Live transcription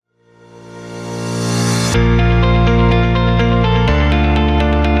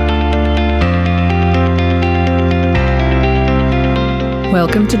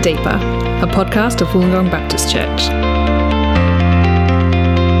Welcome to Deeper, a podcast of Wollongong Baptist Church.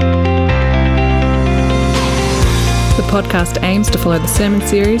 The podcast aims to follow the sermon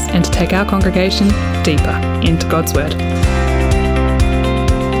series and to take our congregation deeper into God's Word.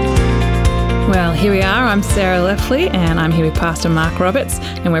 Well, here we are. I'm Sarah Leffley and I'm here with Pastor Mark Roberts,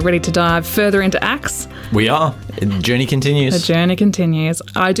 and we're ready to dive further into Acts. We are. The journey continues. The journey continues.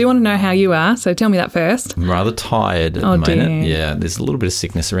 I do want to know how you are, so tell me that first. I'm rather tired at the moment. Dear. Yeah, there's a little bit of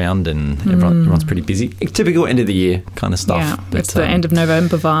sickness around and everyone's pretty busy. Typical end of the year kind of stuff. Yeah, but, it's the end of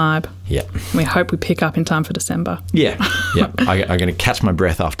November vibe. Yeah. We hope we pick up in time for December. Yeah. I'm going to catch my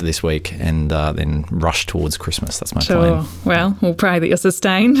breath after this week and then rush towards Christmas. That's my plan. Well, we'll pray that you're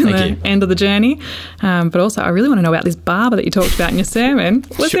sustained in the end of the journey. But also, I really want to know about this barber that you talked about in your sermon.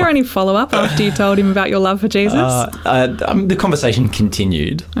 Was there any follow-up after you told him about your love for Jesus? The conversation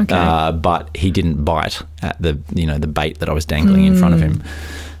continued, Okay. but he didn't bite at the bait that I was dangling in front of him.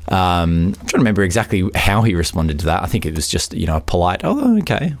 I'm trying to remember exactly how he responded to that. I think it was just a polite, "Oh,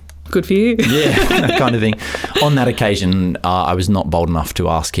 okay." Good for you. Yeah, that kind of thing. On that occasion, I was not bold enough to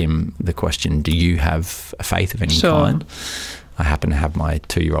ask him the question, "Do you have a faith of any kind?" I happened to have my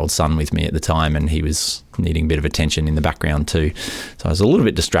 2-year-old son with me at the time, and he was needing a bit of attention in the background too. So I was a little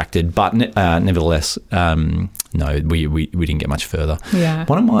bit distracted, but nevertheless, no, we didn't get much further. Yeah.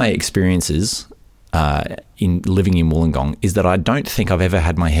 One of my experiences in living in Wollongong is that I don't think I've ever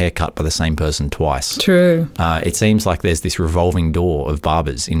had my hair cut by the same person twice. True. It seems like there's this revolving door of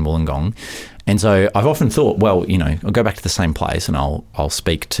barbers in Wollongong. And so I've often thought, well, I'll go back to the same place and I'll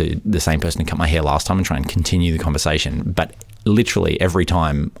speak to the same person who cut my hair last time and try and continue the conversation. But literally every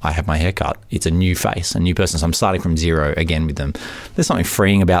time I have my hair cut, it's a new face, a new person. So I'm starting from zero again with them. There's something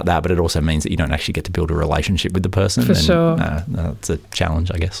freeing about that, but it also means that you don't actually get to build a relationship with the person. For sure. That's a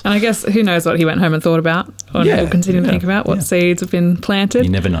challenge, I guess. And I guess who knows what he went home and thought about, or will continue to think about, what seeds have been planted.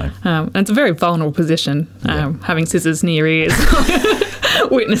 You never know. And it's a very vulnerable position, having scissors near your ears.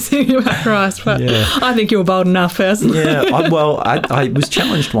 Witnessing you at Christ, but I think you were bold enough personally. Yeah, I was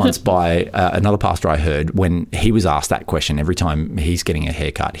challenged once by another pastor I heard when he was asked that question every time he's getting a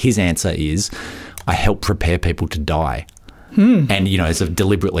haircut. His answer is, "I help prepare people to die." And, it's a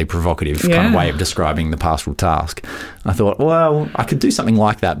deliberately provocative kind of way of describing the pastoral task. I thought, well, I could do something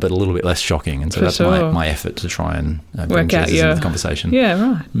like that, but a little bit less shocking. And so that's my effort to try and bring Jesus into the conversation.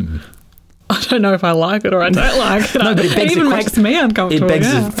 Yeah, right. I don't know if I like it or I don't like it. No, but it even makes me uncomfortable. It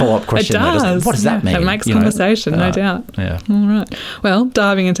begs a follow-up question. It does. What does that mean? It makes conversation, no doubt. Yeah. All right. Well,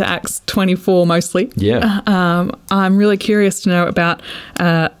 diving into Acts 24 mostly. Yeah. I'm really curious to know about...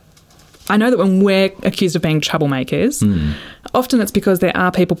 I know that when we're accused of being troublemakers, often it's because there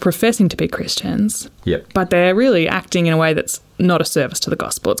are people professing to be Christians, but they're really acting in a way that's not a service to the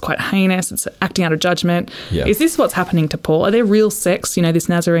gospel. It's quite heinous. It's acting out of judgment. Yeah. Is this what's happening to Paul? Are there real sects, this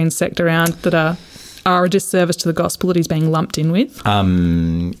Nazarene sect around that are a disservice to the gospel that he's being lumped in with?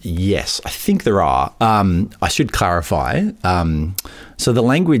 Yes, I think there are. I should clarify. So the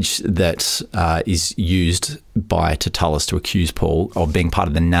language that is used by Tertullus to accuse Paul of being part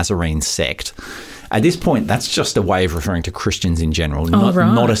of the Nazarene sect, at this point, that's just a way of referring to Christians in general,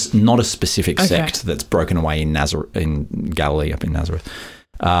 not a specific sect that's broken away in Galilee, up in Nazareth,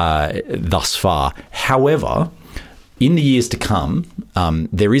 thus far. However, in the years to come,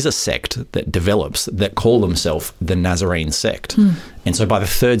 there is a sect that develops that call themselves the Nazarene sect. And so by the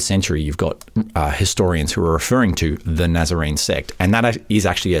 3rd century, you've got historians who are referring to the Nazarene sect. And that is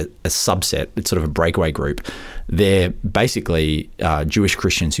actually a subset. It's sort of a breakaway group. They're basically Jewish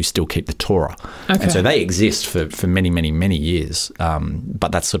Christians who still keep the Torah. Okay. And so they exist for many, many, many years.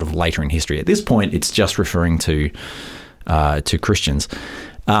 But that's sort of later in history. At this point, it's just referring to Christians.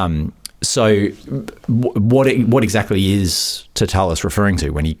 So what exactly is Tertullus referring to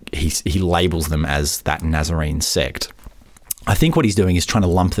when he labels them as that Nazarene sect? I think what he's doing is trying to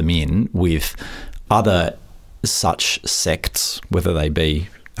lump them in with other such sects, whether they be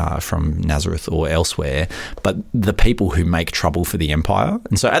from Nazareth or elsewhere, but the people who make trouble for the empire.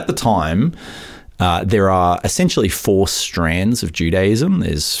 And so at the time, there are essentially 4 strands of Judaism.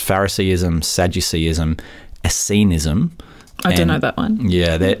 There's Phariseeism, Sadduceeism, Essenism. I don't know that one.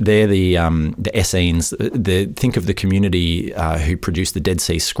 Yeah, they're the Essenes. Think of the community who produced the Dead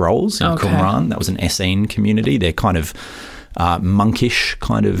Sea Scrolls in Qumran. That was an Essene community. They're kind of monkish,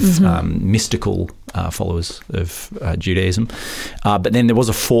 kind of mystical followers of Judaism. But then there was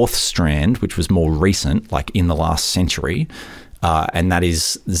a 4th strand, which was more recent, like in the last century, and that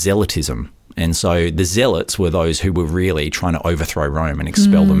is Zealotism. And so the Zealots were those who were really trying to overthrow Rome and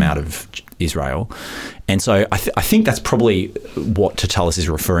expel them out of Israel. And so I think that's probably what Tertullus is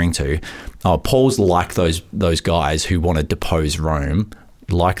referring to. Paul's like those guys who want to depose Rome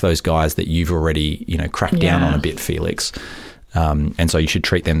like those guys that you've already, cracked down on a bit, Felix. And so you should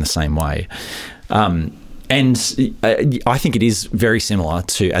treat them the same way. And I think it is very similar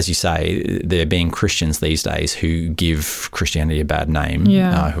to, as you say, there being Christians these days who give Christianity a bad name,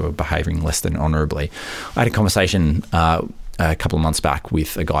 who are behaving less than honourably. I had a conversation a couple of months back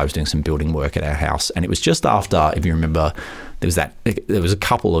with a guy who was doing some building work at our house, and it was just after, if you remember, there was a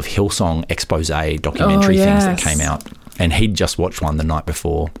couple of Hillsong expose documentary things that came out, and he'd just watched one the night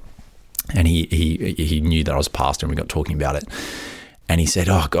before, and he knew that I was a pastor, and we got talking about it. And he said,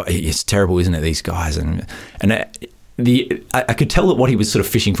 "Oh God, it's terrible, isn't it? These guys." And I could tell that what he was sort of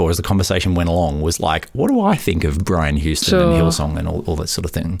fishing for as the conversation went along was like, what do I think of Brian Houston and Hillsong and all that sort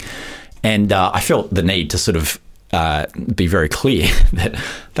of thing? And I felt the need to sort of be very clear that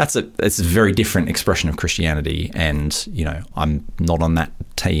it's a very different expression of Christianity, and I'm not on that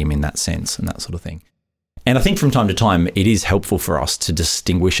team in that sense and that sort of thing. And I think from time to time, it is helpful for us to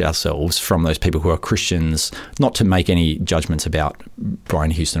distinguish ourselves from those people who are Christians, not to make any judgments about Brian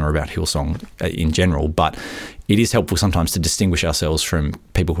Houston or about Hillsong in general, but it is helpful sometimes to distinguish ourselves from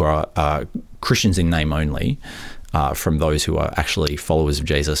people who are Christians in name only, from those who are actually followers of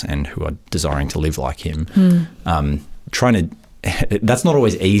Jesus and who are desiring to live like him. That's not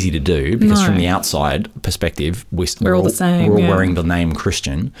always easy to do, because from the outside perspective, we're all the same. We're all wearing the name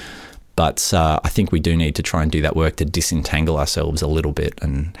Christian. But I think we do need to try and do that work to disentangle ourselves a little bit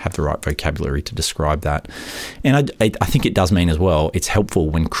and have the right vocabulary to describe that. And I think it does mean as well, it's helpful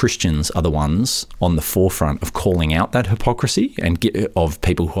when Christians are the ones on the forefront of calling out that hypocrisy and of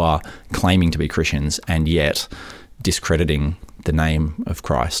people who are claiming to be Christians and yet discrediting the name of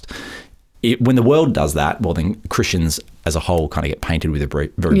Christ. When the world does that, well, then Christians as a whole kind of get painted with a very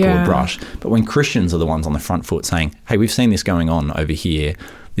broad brush. But when Christians are the ones on the front foot saying, hey, we've seen this going on over here,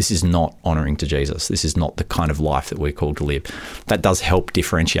 this is not honouring to Jesus, this is not the kind of life that we're called to live, that does help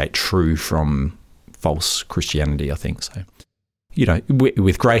differentiate true from false Christianity, I think. So,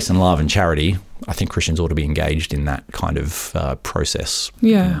 with grace and love and charity, I think Christians ought to be engaged in that kind of process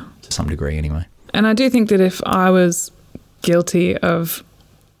to some degree anyway. And I do think that if I was guilty of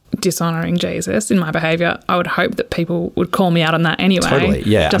dishonouring Jesus in my behaviour, I would hope that people would call me out on that anyway. Totally,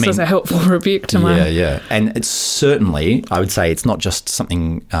 yeah. Just as a helpful rebuke to my... Yeah. And it's certainly, I would say, it's not just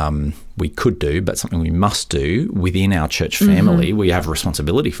something we could do, but something we must do within our church family. Mm-hmm. We have a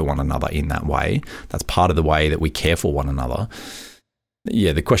responsibility for one another in that way. That's part of the way that we care for one another.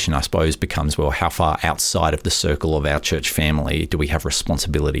 Yeah, the question, I suppose, becomes, well, how far outside of the circle of our church family do we have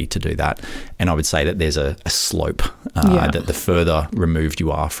responsibility to do that? And I would say that there's a slope, that the further removed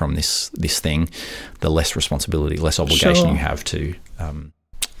you are from this thing, the less responsibility, less obligation you have to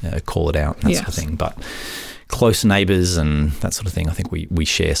call it out, that sort of thing. But close neighbours and that sort of thing, I think we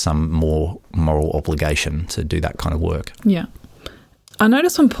share some more moral obligation to do that kind of work. Yeah. I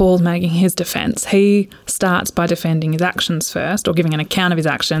notice when Paul's making his defence, he starts by defending his actions first, or giving an account of his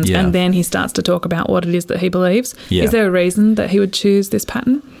actions, and then he starts to talk about what it is that he believes. Yeah. Is there a reason that he would choose this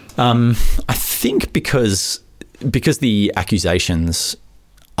pattern? I think because the accusations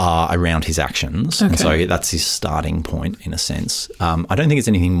are around his actions, and so that's his starting point in a sense. I don't think it's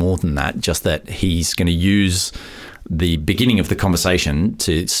anything more than that, just that he's going to use the beginning of the conversation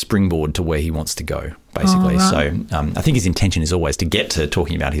to springboard to where he wants to go, basically. So I think his intention is always to get to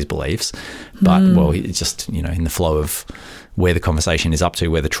talking about his beliefs, but it's just, in the flow of where the conversation is up to,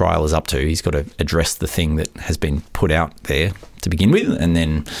 where the trial is up to, he's got to address the thing that has been put out there to begin with, and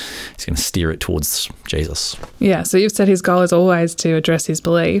then he's going to steer it towards Jesus. Yeah, so you've said his goal is always to address his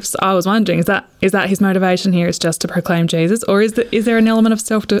beliefs. I was wondering, is that his motivation here is just to proclaim Jesus, or is there an element of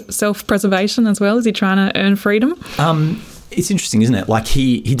self-preservation as well? Is he trying to earn freedom? It's interesting, isn't it? Like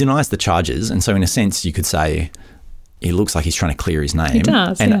he denies the charges, and so in a sense you could say he looks like he's trying to clear his name. He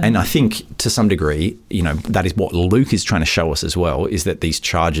does, and I think to some degree, that is what Luke is trying to show us as well, is that these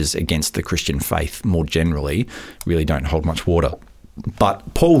charges against the Christian faith more generally really don't hold much water.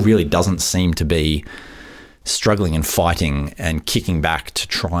 But Paul really doesn't seem to be struggling and fighting and kicking back to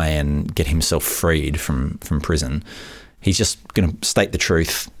try and get himself freed from prison. He's just going to state the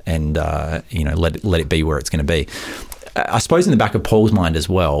truth and let it be where it's going to be. I suppose in the back of Paul's mind as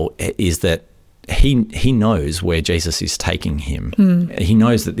well is that he knows where Jesus is taking him. He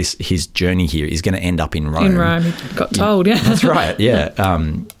knows that his journey here is going to end up in Rome. In Rome, he got told, That's right,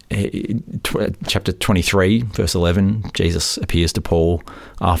 chapter 23, verse 11, Jesus appears to Paul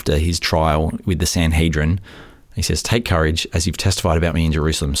after his trial with the Sanhedrin. He says, "Take courage, as you've testified about me in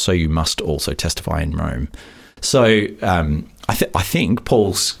Jerusalem, so you must also testify in Rome." So I think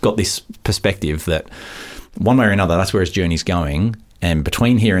Paul's got this perspective that one way or another, that's where his journey's going. And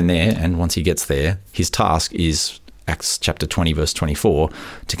between here and there, and once he gets there, his task is Acts chapter 20, verse 24,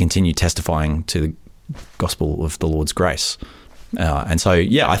 to continue testifying to the gospel of the Lord's grace. And so,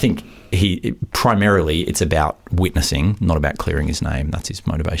 I think primarily it's about witnessing, not about clearing his name. That's his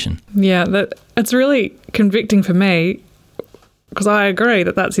motivation. Yeah, it's really convicting for me, because I agree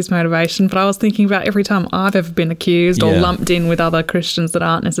that that's his motivation, but I was thinking about every time I've ever been accused or lumped in with other Christians that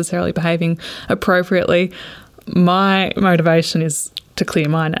aren't necessarily behaving appropriately, my motivation is to clear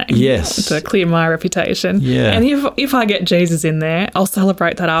my name, to clear my reputation. Yeah. And if I get Jesus in there, I'll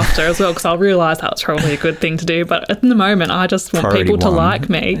celebrate that after as well, because I'll realise that's probably a good thing to do. But at the moment, I just want people to like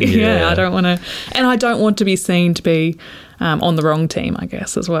me. Yeah, I don't want to, and I don't want to be seen to be on the wrong team, I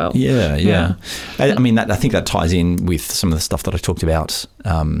guess, as well. Yeah. I mean, I think that ties in with some of the stuff that I talked about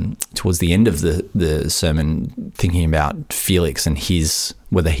towards the end of the sermon, thinking about Felix and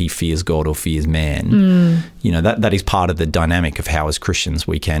whether he fears God or fears man. That is part of the dynamic of how, as Christians,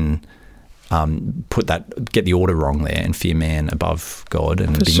 we can get the order wrong there and fear man above God,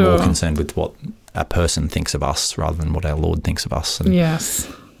 and be more concerned with what a person thinks of us rather than what our Lord thinks of us. And yes.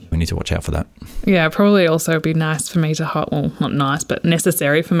 We need to watch out for that. Yeah, probably also be nice for me to hold, well, not nice, but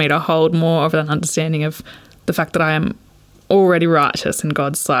necessary for me to hold more of an understanding of the fact that I am already righteous in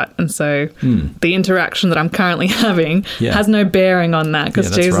God's sight. And so the interaction that I'm currently having has no bearing on that,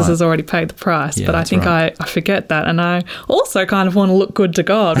 because Jesus has already paid the price. But I think I forget that. And I also kind of want to look good to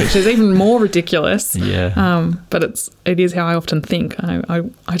God, which is even more ridiculous. But it is how I often think. I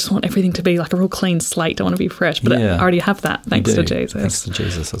just want everything to be like a real clean slate. I want to be fresh. But I already have that, thanks to Jesus. Thanks to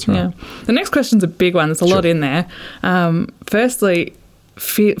Jesus, that's right. Yeah. The next question's a big one. There's a lot in there. Firstly,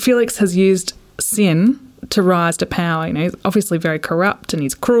 Felix has used sin to rise to power. He's obviously very corrupt and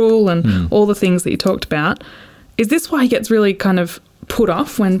he's cruel and all the things that you talked about. Is this why he gets really kind of put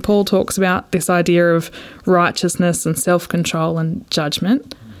off when Paul talks about this idea of righteousness and self-control and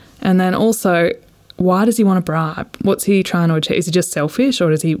judgment? And then also, why does he want to bribe? What's he trying to achieve? Is he just selfish, or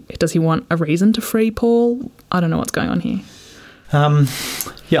does he want a reason to free Paul? I don't know what's going on here.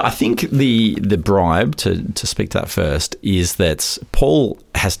 I think the bribe, to speak to that first, is that Paul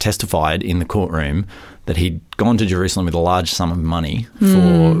has testified in the courtroom that he'd gone to Jerusalem with a large sum of money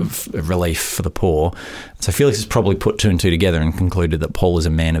for relief for the poor. So Felix has probably put two and two together and concluded that Paul is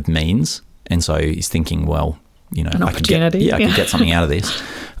a man of means. And so he's thinking, well, I could get something out of this.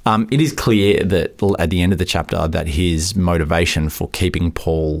 It is clear that at the end of the chapter that his motivation for keeping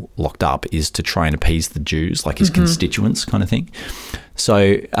Paul locked up is to try and appease the Jews, like his constituents kind of thing.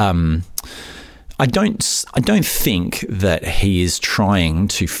 So I don't think that he is trying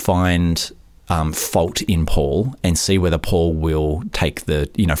to find fault in Paul and see whether Paul will take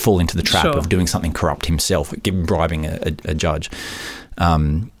fall into the trap of doing something corrupt himself, bribing a judge,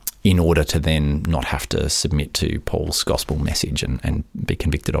 in order to then not have to submit to Paul's gospel message and be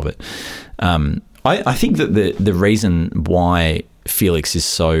convicted of it. I think that the reason why Felix is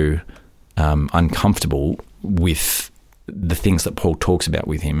so uncomfortable with the things that Paul talks about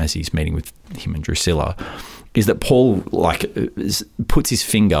with him as he's meeting with him and Drusilla is that Paul puts his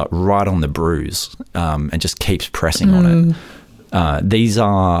finger right on the bruise and just keeps pressing on it. These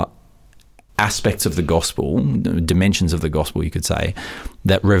are aspects of the gospel, dimensions of the gospel, you could say,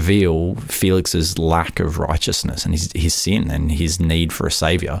 that reveal Felix's lack of righteousness and his sin and his need for a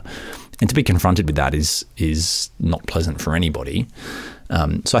saviour. And to be confronted with that is not pleasant for anybody.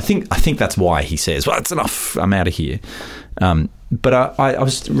 So I think that's why he says, well, it's enough, I'm out of here. But I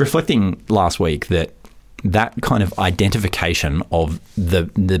was reflecting last week that kind of identification of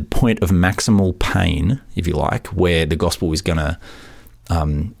the point of maximal pain, if you like, where the gospel is going to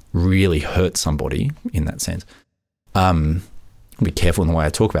really hurt somebody in that sense. I'll be careful in the way I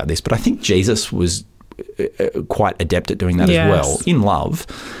talk about this, but I think Jesus was quite adept at doing that as well, in love.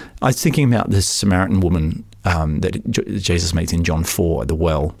 I was thinking about this Samaritan woman that Jesus meets in John 4 at the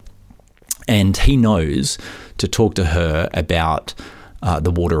well, and he knows to talk to her about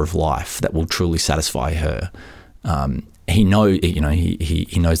the water of life that will truly satisfy her. He knows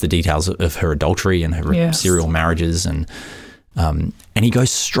the details of her adultery and her serial marriages, and he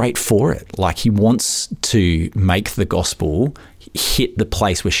goes straight for it. Like, he wants to make the gospel hit the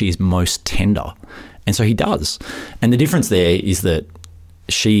place where she is most tender, and so he does. And the difference there is that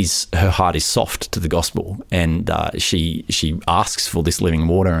her heart is soft to the gospel, and she asks for this living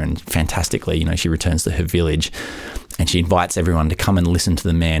water, and fantastically, she returns to her village and she invites everyone to come and listen to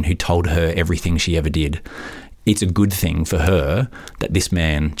the man who told her everything she ever did. It's a good thing for her that this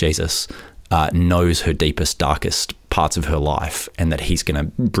man, Jesus, knows her deepest, darkest parts of her life, and that he's going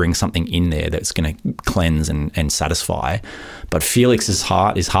to bring something in there that's going to cleanse and satisfy. But Felix's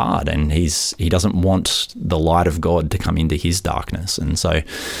heart is hard, and he doesn't want the light of God to come into his darkness. And so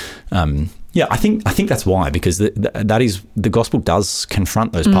Yeah, I think that's why, because that is, the gospel does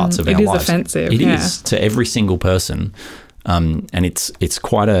confront those parts of our lives. It is offensive. It is to every single person, and it's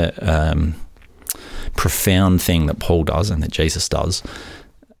quite a profound thing that Paul does and that Jesus does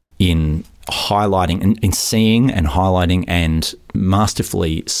in highlighting and in seeing and highlighting and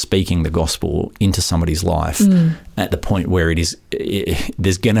masterfully speaking the gospel into somebody's life at the point where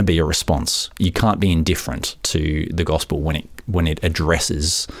there's going to be a response. You can't be indifferent to the gospel when it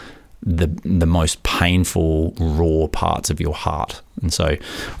addresses the most painful, raw parts of your heart. And so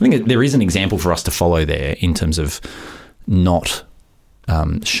I think there is an example for us to follow there in terms of not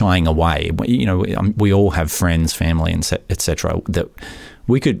shying away. You know, we all have friends, family, and etc. that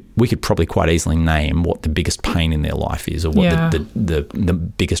we could probably quite easily name what the biggest pain in their life is, or what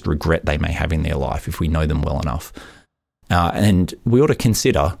the biggest regret they may have in their life if we know them well enough. And we ought to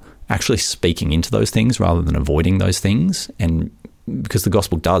consider actually speaking into those things rather than avoiding those things, and because the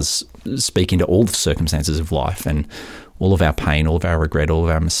gospel does speak into all the circumstances of life and all of our pain, all of our regret, all of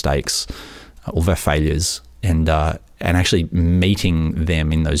our mistakes, all of our failures, and actually meeting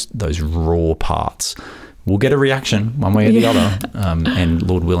them in those raw parts, we'll get a reaction one way or the other, and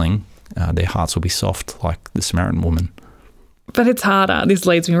Lord willing, their hearts will be soft like the Samaritan woman. But it's harder. This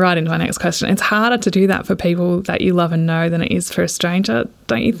leads me right into my next question. It's harder to do that for people that you love and know than it is for a stranger,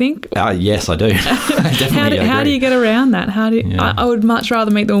 don't you think? Yes, I do. How do you get around that? I would much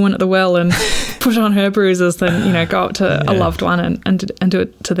rather meet the woman at the well and push on her bruises than, you know, go up to a loved one and do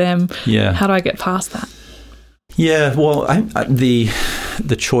it to them. Yeah. How do I get past that? Yeah, well, the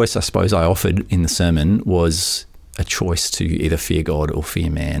choice I suppose I offered in the sermon was a choice to either fear God or fear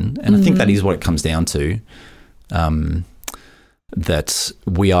man. And I think that is what it comes down to. That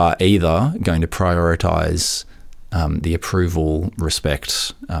we are either going to prioritise the approval,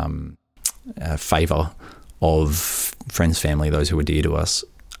 respect, favour of friends, family, those who are dear to us,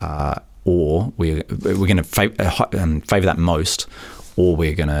 or we're going to favour that most, or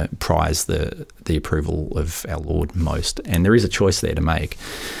we're going to prize the approval of our Lord most. And there is a choice there to make.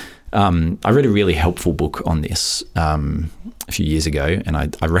 I read a really helpful book on this a few years ago, and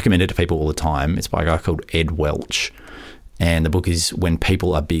I recommend it to people all the time. It's by a guy called Ed Welch. And the book is When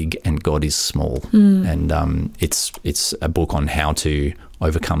People Are Big and God is Small. And it's a book on how to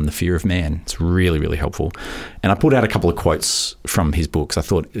overcome the fear of man. It's really, really helpful. And I pulled out a couple of quotes from his books. I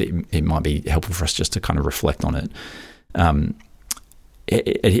thought it might be helpful for us just to kind of reflect on it.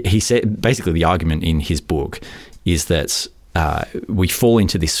 He said, basically the argument in his book is that we fall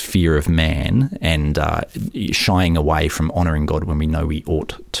into this fear of man and shying away from honouring God when we know we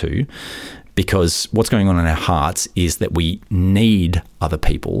ought to. Because what's going on in our hearts is that we need other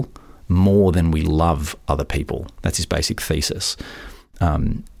people more than we love other people. That's his basic thesis.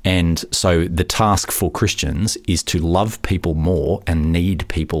 And so the task for Christians is to love people more and need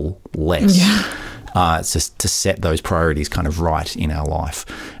people less. It's just to set those priorities kind of right in our life.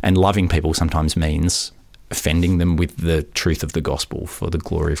 And loving people sometimes means offending them with the truth of the gospel for the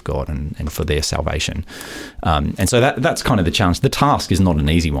glory of God and for their salvation. And so that's kind of the challenge. The task is not an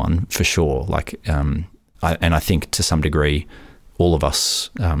easy one, for sure. I think to some degree, all of us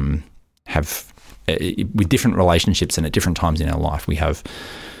have, with different relationships and at different times in our life, we have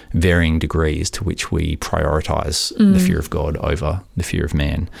varying degrees to which we prioritise the fear of God over the fear of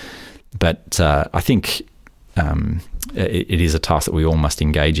man. But I think it is a task that we all must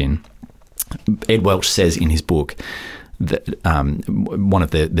engage in. Ed Welch says in his book that one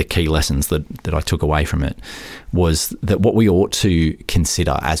of the key lessons that I took away from it was that what we ought to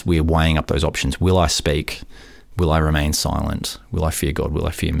consider as we're weighing up those options, will I speak, will I remain silent, will I fear God, will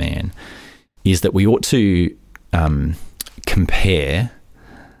I fear man, is that we ought to compare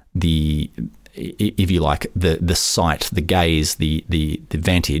if you like, the sight, the gaze, the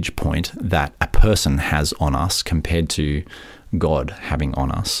vantage point that a person has on us compared to God having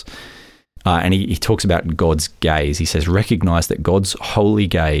on us. And he talks about God's gaze. He says, recognize that God's holy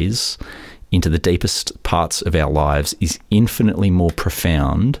gaze into the deepest parts of our lives is infinitely more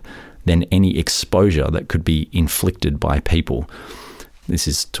profound than any exposure that could be inflicted by people. This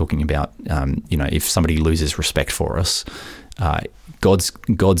is talking about, if somebody loses respect for us,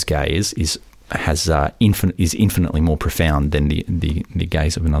 God's gaze is infinitely more profound than the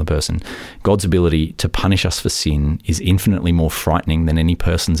gaze of another person. God's ability to punish us for sin is infinitely more frightening than any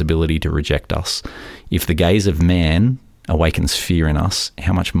person's ability to reject us. If the gaze of man awakens fear in us,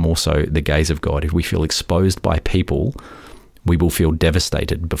 how much more so the gaze of God? If we feel exposed by people, we will feel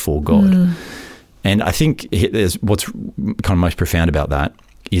devastated before God. And I think what's kind of most profound about that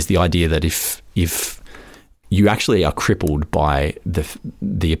is the idea that if you actually are crippled by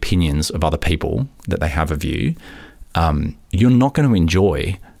the opinions of other people that they have of you, you're not going to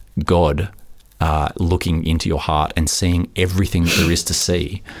enjoy God looking into your heart and seeing everything that there is to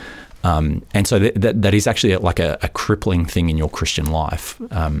see. And so that is actually like a crippling thing in your Christian life.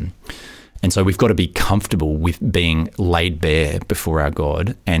 And so we've got to be comfortable with being laid bare before our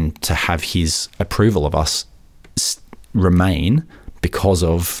God and to have his approval of us remain because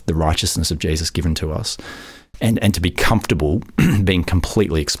of the righteousness of Jesus given to us, and to be comfortable being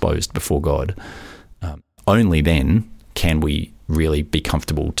completely exposed before God. Only then can we really be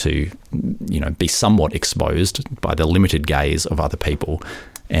comfortable to, be somewhat exposed by the limited gaze of other people.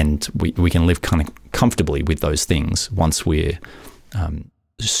 And we can live kind of comfortably with those things once we're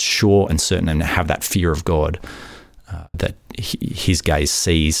sure and certain and have that fear of God, that his gaze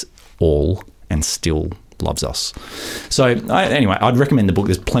sees all and still loves us. So anyway, I'd recommend the book.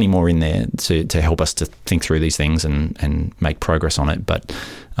 There's plenty more in there to help us to think through these things and make progress on it. But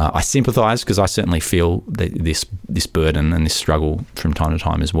I sympathise because I certainly feel this burden and this struggle from time to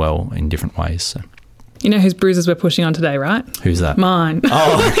time as well in different ways. So. You know whose bruises we're pushing on today, right? Who's that? Mine.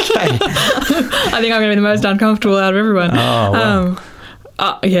 Oh, okay. I think I'm going to be the most uncomfortable out of everyone. Oh,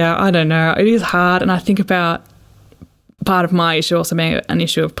 wow. I don't know. It is hard, and I think about part of my issue also being an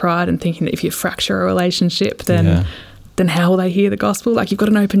issue of pride and thinking that if you fracture a relationship, then how will they hear the gospel? Like, you've got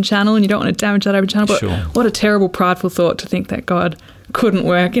an open channel and you don't want to damage that open channel. But sure. What a terrible, prideful thought to think that God couldn't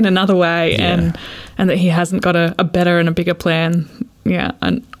work in another way and that he hasn't got a better and a bigger plan. Yeah,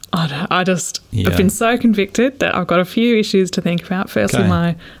 and I just have been so convicted that I've got a few issues to think about. Firstly,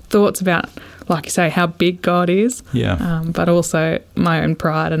 my thoughts about, like you say, how big God is, but also my own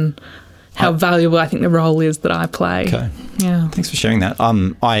pride and how valuable I think the role is that I play. Okay. Yeah. Thanks for sharing that.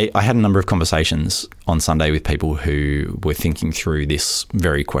 I had a number of conversations on Sunday with people who were thinking through this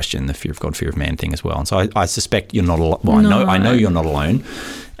very question, the fear of God, fear of man thing as well. And so I suspect you're not alone. Well, I know you're not alone.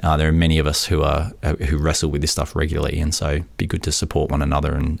 There are many of us who wrestle with this stuff regularly, and so it'd be good to support one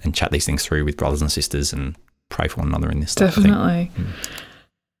another and chat these things through with brothers and sisters and pray for one another in this stuff. Definitely.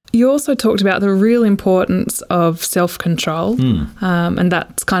 You also talked about the real importance of self-control, and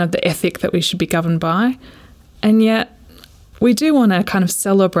that's kind of the ethic that we should be governed by. And yet we do want to kind of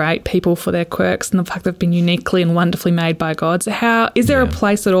celebrate people for their quirks and the fact they've been uniquely and wonderfully made by God. So is there a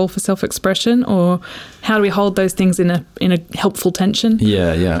place at all for self-expression, or how do we hold those things in a helpful tension?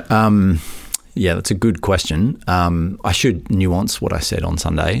 Yeah, that's a good question. I should nuance what I said on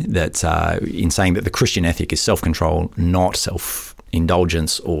Sunday, that in saying that the Christian ethic is self-control, not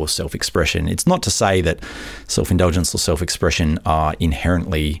self-indulgence or self-expression. It's not to say that self-indulgence or self-expression are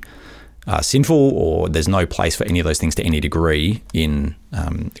inherently sinful, or there's no place for any of those things to any degree in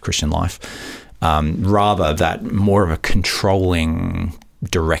Christian life. Rather, that more of a controlling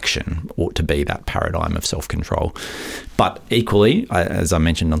direction ought to be that paradigm of self-control. But equally, as I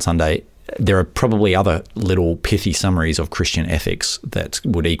mentioned on Sunday, there are probably other little pithy summaries of Christian ethics that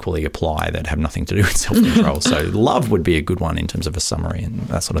would equally apply that have nothing to do with self-control. So love would be a good one in terms of a summary and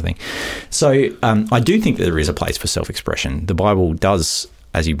that sort of thing. So I do think that there is a place for self-expression. The Bible does,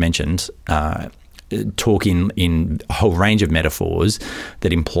 as you mentioned, talk in a whole range of metaphors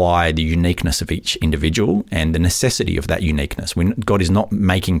that imply the uniqueness of each individual and the necessity of that uniqueness. God is not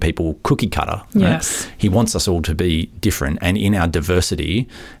making people cookie cutter. Yes. Right? He wants us all to be different, and in our diversity,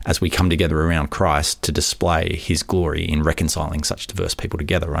 as we come together around Christ, to display his glory in reconciling such diverse people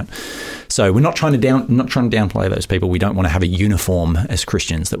together, right? So we're not trying to downplay those people. We don't want to have a uniform as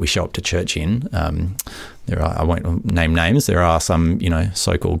Christians that we show up to church in. I won't name names. There are some,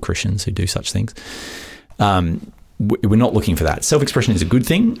 so-called Christians who do such things. We're not looking for that. Self-expression is a good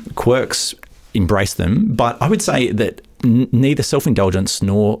thing. Quirks, embrace them. But I would say that neither self-indulgence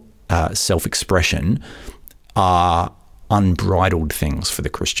nor self-expression are unbridled things for the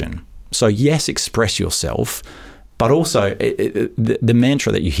Christian. So yes, express yourself, but also the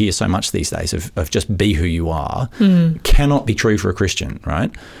mantra that you hear so much these days of just be who you are cannot be true for a Christian,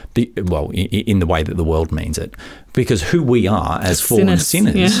 right? In the way that the world means it. Because who we are as fallen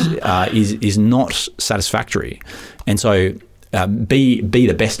sinners is not satisfactory. And so be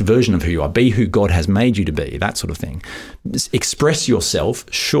the best version of who you are. Be who God has made you to be, that sort of thing. Express yourself,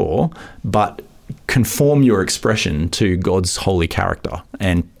 sure, but conform your expression to God's holy character.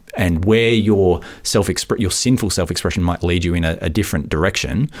 And where your sinful self-expression might lead you in a different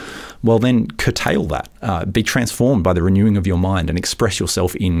direction, well, then curtail that. Be transformed by the renewing of your mind and express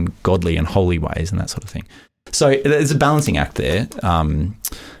yourself in godly and holy ways and that sort of thing. So there's a balancing act there. I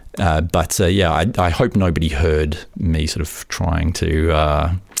hope nobody heard me sort of trying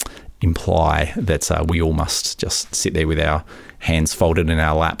to imply that we all must just sit there with our hands folded in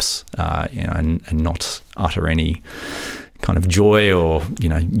our laps, and not utter any kind of joy or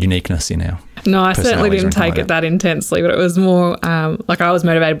uniqueness in our No, I certainly didn't take it that intensely, but it was more like I was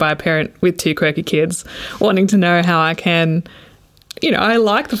motivated by a parent with 2 quirky kids, wanting to know how I can, I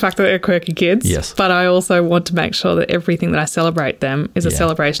like the fact that they're quirky kids, yes, but I also want to make sure that everything that I celebrate them is a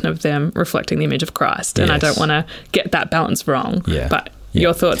celebration of them reflecting the image of Christ, and I don't want to get that balance wrong. Yeah. But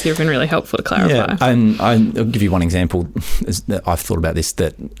your thoughts here have been really helpful to clarify. Yeah, and I'll give you one example. I've thought about this,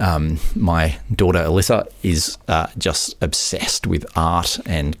 that my daughter Alyssa is just obsessed with art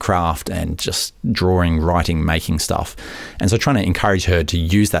and craft and just drawing, writing, making stuff. And so trying to encourage her to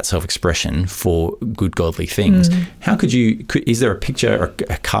use that self-expression for good, godly things. How is there a picture or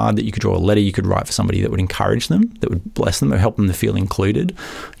a card that you could draw, a letter you could write for somebody that would encourage them, that would bless them or help them to feel included?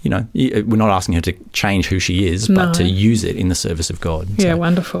 We're not asking her to change who she is, but to use it in the service of God. Yeah,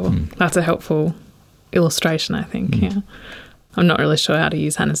 wonderful. That's a helpful illustration, I think. Yeah, I'm not really sure how to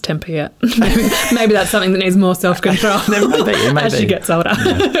use Hannah's temper yet. maybe that's something that needs more self-control as she gets older.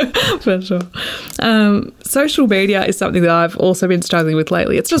 Yeah. For sure. Social media is something that I've also been struggling with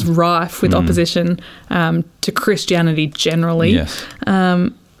lately. It's just rife with opposition to Christianity generally. Yes.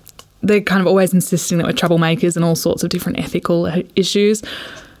 They're kind of always insisting that we're troublemakers and all sorts of different ethical issues.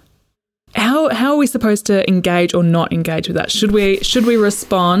 How are we supposed to engage or not engage with that? Should we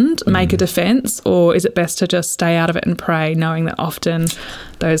respond, make a defence, or is it best to just stay out of it and pray, knowing that often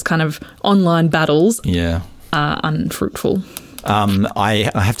those kind of online battles are unfruitful?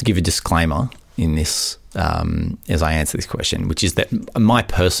 I have to give a disclaimer in this as I answer this question, which is that my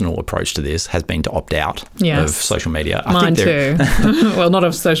personal approach to this has been to opt out of social media. Mine too. Well, not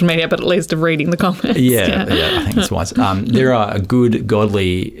of social media, but at least of reading the comments. Yeah, I think that's wise. There are good,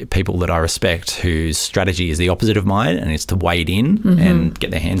 godly people that I respect whose strategy is the opposite of mine, and it's to wade in and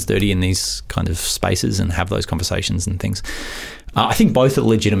get their hands dirty in these kind of spaces and have those conversations and things. I think both are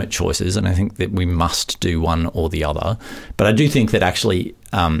legitimate choices, and I think that we must do one or the other. But I do think that actually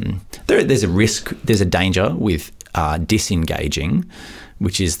there's a risk, there's a danger with disengaging,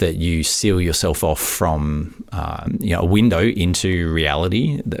 which is that you seal yourself off from a window into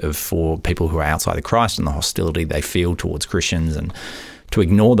reality for people who are outside of Christ and the hostility they feel towards Christians. And to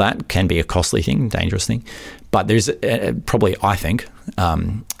ignore that can be a costly thing, dangerous thing. But there's probably, I think,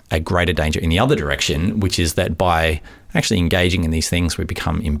 a greater danger in the other direction, which is that by actually engaging in these things, we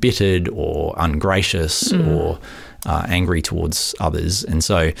become embittered or ungracious or angry towards others. And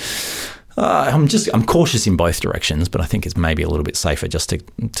so I'm cautious in both directions, but I think it's maybe a little bit safer just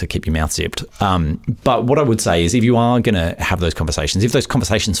to keep your mouth zipped. But what I would say is, if you are going to have those conversations, if those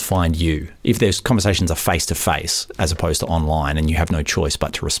conversations find you, if those conversations are face-to-face as opposed to online and you have no choice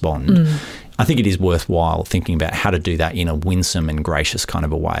but to respond, I think it is worthwhile thinking about how to do that in a winsome and gracious kind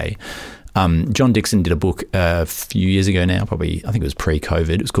of a way. John Dickson did a book a few years ago now, probably, I think it was pre-COVID.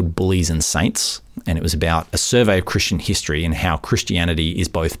 It was called Bullies and Saints, and it was about a survey of Christian history and how Christianity is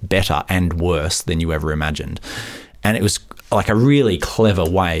both better and worse than you ever imagined. And it was like a really clever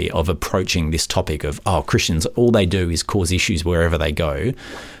way of approaching this topic of, Christians, all they do is cause issues wherever they go.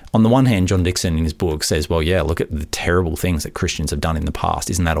 On the one hand, John Dickson in his book says, well, yeah, look at the terrible things that Christians have done in the past.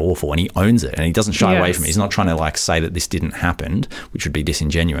 Isn't that awful? And he owns it, and he doesn't shy away from it. He's not trying to say that this didn't happen, which would be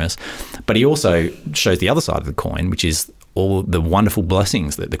disingenuous. But he also shows the other side of the coin, which is all the wonderful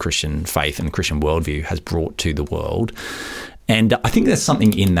blessings that the Christian faith and the Christian worldview has brought to the world. And I think there's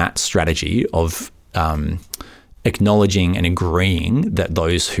something in that strategy of acknowledging and agreeing that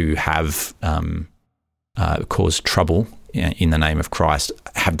those who have caused trouble in the name of Christ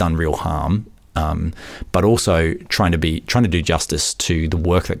have done real harm, but also trying to do justice to the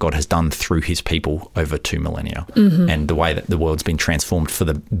work that God has done through his people over 2 millennia and the way that the world's been transformed for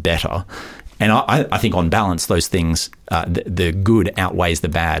the better. And I think on balance, those things, the good outweighs the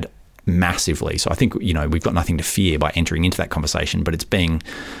bad massively. So I think, we've got nothing to fear by entering into that conversation, but it's being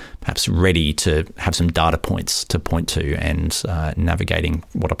perhaps ready to have some data points to point to and navigating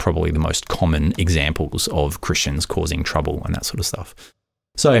what are probably the most common examples of Christians causing trouble and that sort of stuff.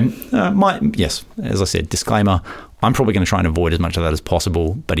 So, as I said, disclaimer, I'm probably going to try and avoid as much of that as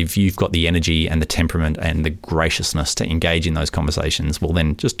possible. But if you've got the energy and the temperament and the graciousness to engage in those conversations, well,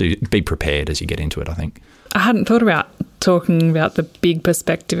 then just be prepared as you get into it, I think. I hadn't thought about talking about the big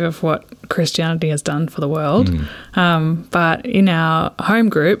perspective of what Christianity has done for the world. But in our home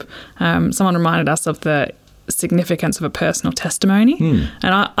group, someone reminded us of the significance of a personal testimony.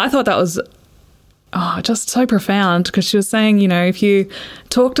 And I thought that was just so profound, because she was saying, if you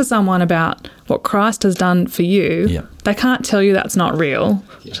talk to someone about what Christ has done for you, they can't tell you that's not real.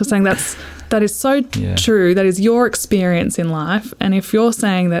 She was saying that is so true. That is your experience in life. And if you're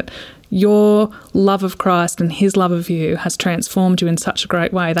saying that your love of Christ and his love of you has transformed you in such a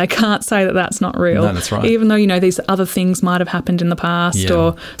great way. They can't say that that's not real. No, that's right. Even though, these other things might have happened in the past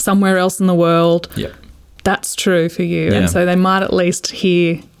or somewhere else in the world. Yep. That's true for you. Yeah. And so they might at least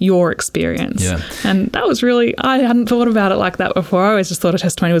hear your experience. Yeah. And that was really, I hadn't thought about it like that before. I always just thought a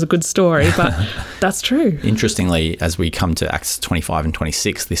testimony was a good story, but that's true. Interestingly, as we come to Acts 25 and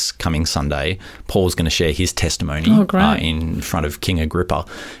 26 this coming Sunday, Paul's going to share his testimony in front of King Agrippa.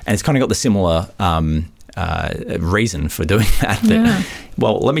 And it's kind of got the similar reason for doing that.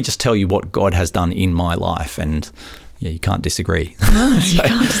 Well, let me just tell you what God has done in my life. And you can't disagree. No, you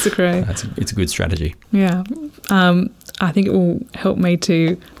can't disagree. It's a good strategy. Yeah. I think it will help me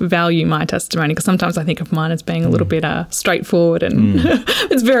to value my testimony, because sometimes I think of mine as being a little bit straightforward and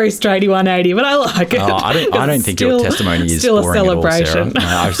it's very straighty 180, but I like it. I don't think your testimony is still a celebration. At all,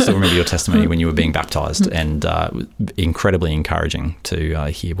 Sarah. I still remember your testimony when you were being baptised, and incredibly encouraging to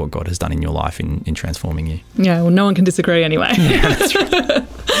hear what God has done in your life in transforming you. Yeah, well, no one can disagree anyway. Yeah, that's right.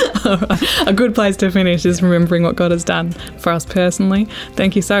 A good place to finish is remembering what God has done for us personally.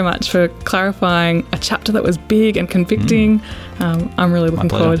 Thank you so much for clarifying a chapter that was big and convicting. I'm really looking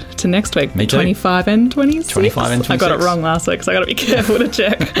forward to next week. Me too. 25 and 26. 25 and 26. I got it wrong last week, so I got to be careful to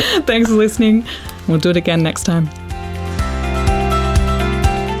check. Thanks for listening. We'll do it again next time.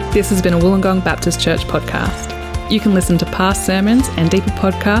 This has been a Wollongong Baptist Church podcast. You can listen to past sermons and deeper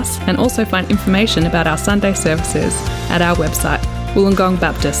podcasts, and also find information about our Sunday services at our website,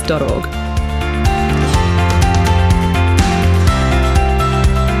 wollongongbaptist.org.